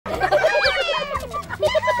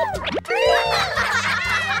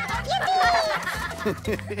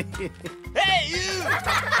Hey, you!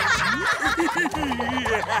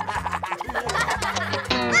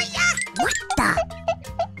 What the?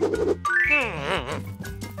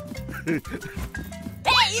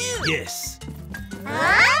 Hey, you! Yes.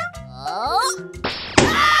 Huh? Oh.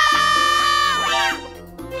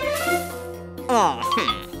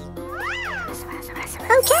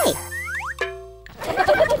 Okay.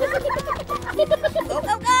 Go,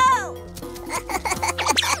 go, go!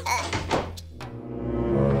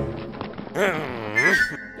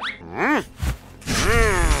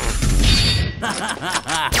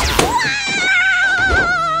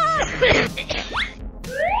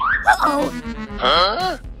 Uh-oh.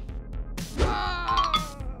 Huh?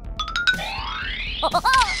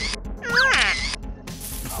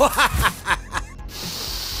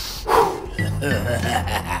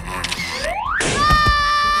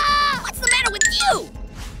 What's the matter with you?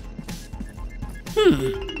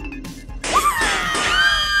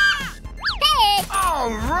 Hey! All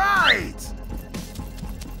right!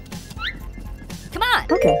 Come on!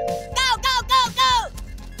 Okay. Go, go, go, go!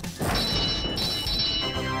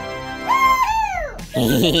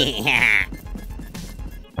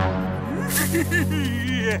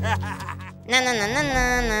 Na na na na na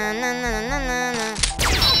na na na na na na.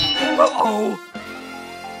 Uh-oh.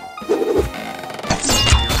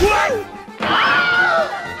 What? Aha!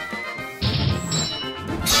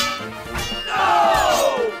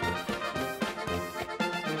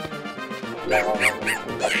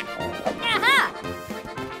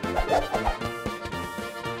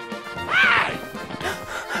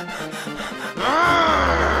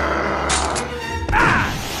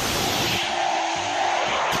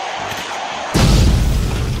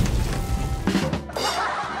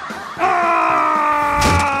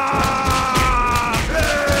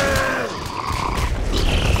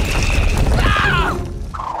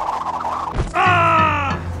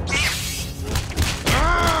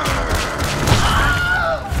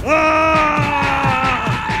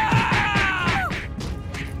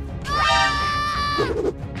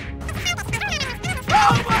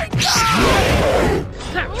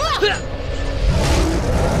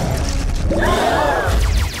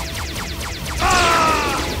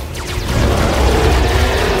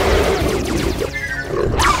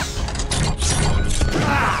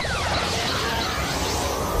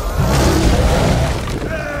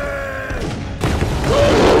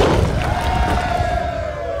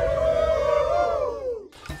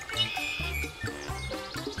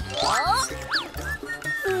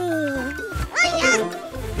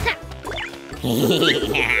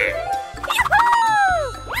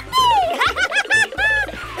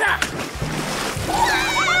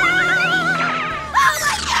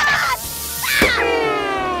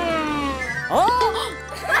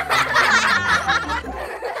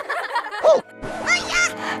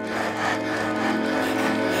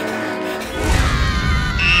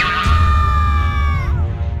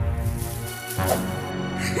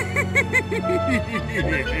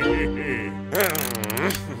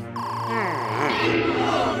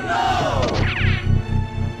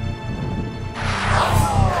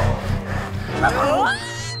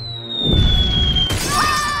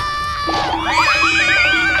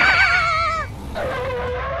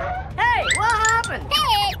 Hey, what happened?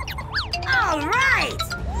 Hey! All right!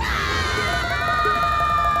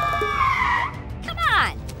 Come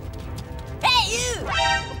on! Hey, you!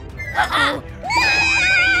 Uh-oh.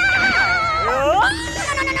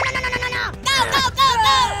 No, go, go,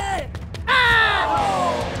 go! Ah!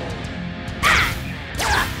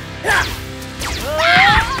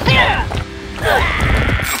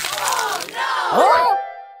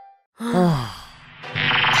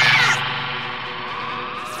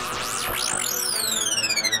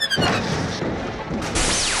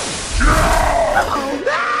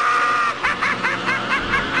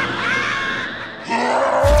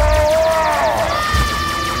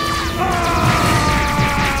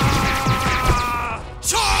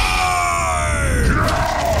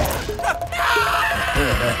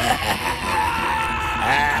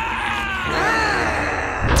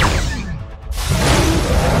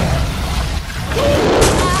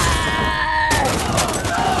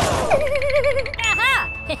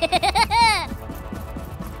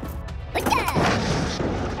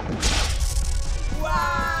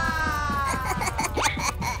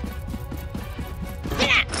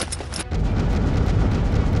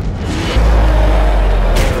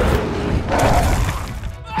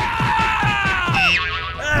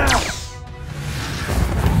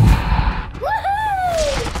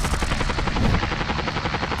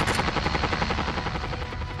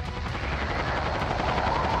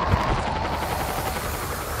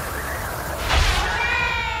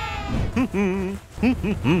 Hey,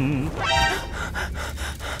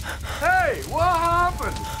 what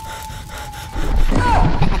happened?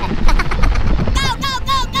 Go, go,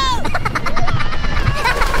 go, go!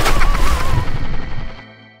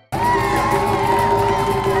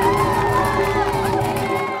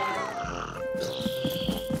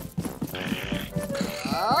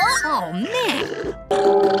 Oh, man.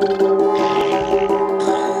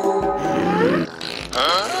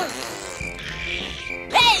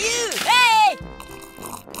 Hey, you! Hey!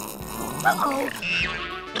 Uh-oh.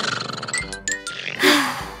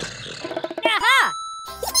 Aha!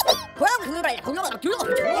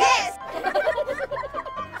 Yes!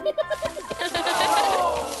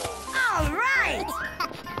 All right.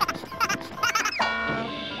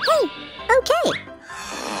 Okay.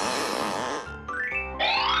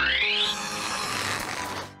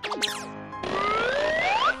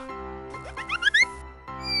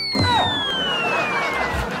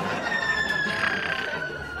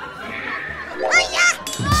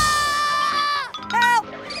 Help!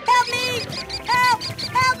 Help me! Help!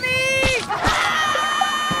 Help me!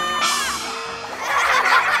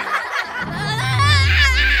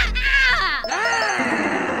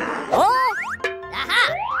 Oh! Aha!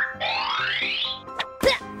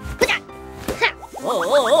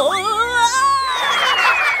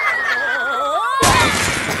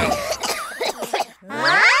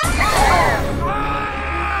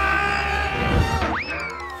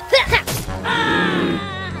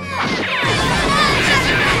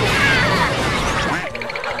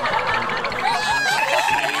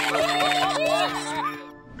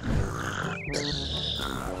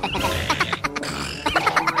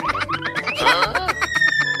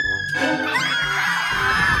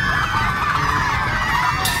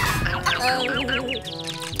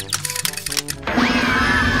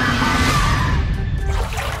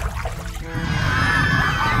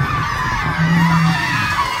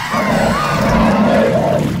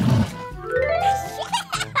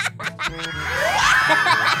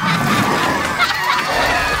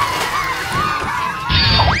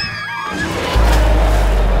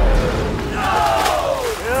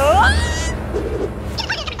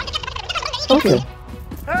 Okay.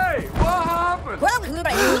 Hey, what happened?